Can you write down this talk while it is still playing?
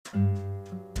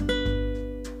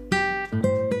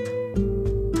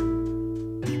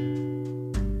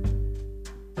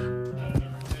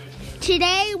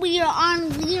Today we are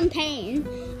on Liam Payne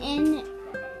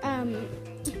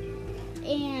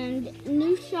and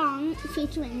new song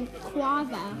featuring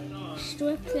Quavo,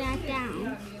 Strip That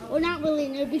Down. Well, not really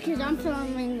new because I'm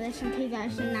filming this in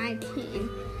 2019.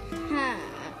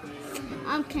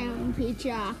 I'm Cameron P.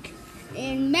 Jock,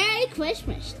 and Merry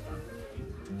Christmas,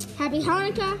 Happy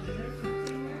Hanukkah,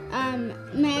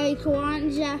 Merry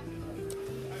Kwanzaa,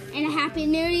 and a Happy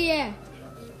New Year.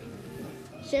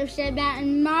 So said that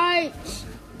in March.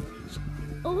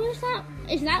 Oh, what is that?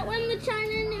 Is that when the China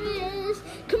New Year is?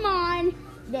 Come on,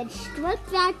 let's strip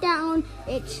that down.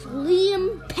 It's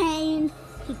Liam Payne.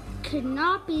 He could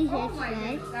not be here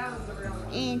today,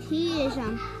 and he is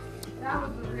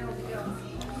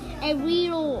a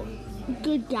real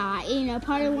good guy. You know,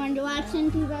 part of Wonderwatch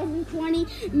in 2020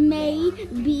 may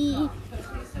be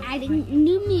adding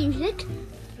new music.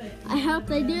 I hope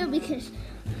they do because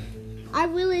I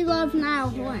really love Niall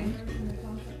Horan.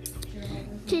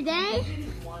 Today,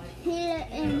 here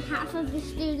in half of the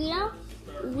studio,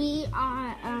 we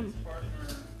are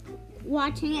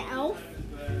watching Elf.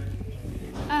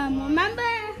 Remember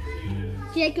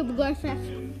Jacob Griffith?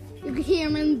 You can hear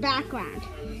him in the background.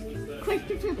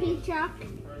 Christopher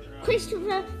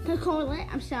Picolet,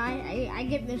 I'm sorry, I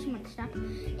get this mixed up.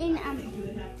 And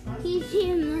he's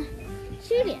here in the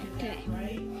studio today.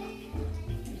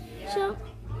 So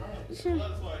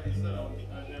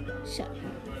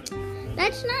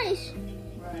that's nice.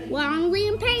 Well, I'm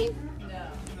Liam Payne.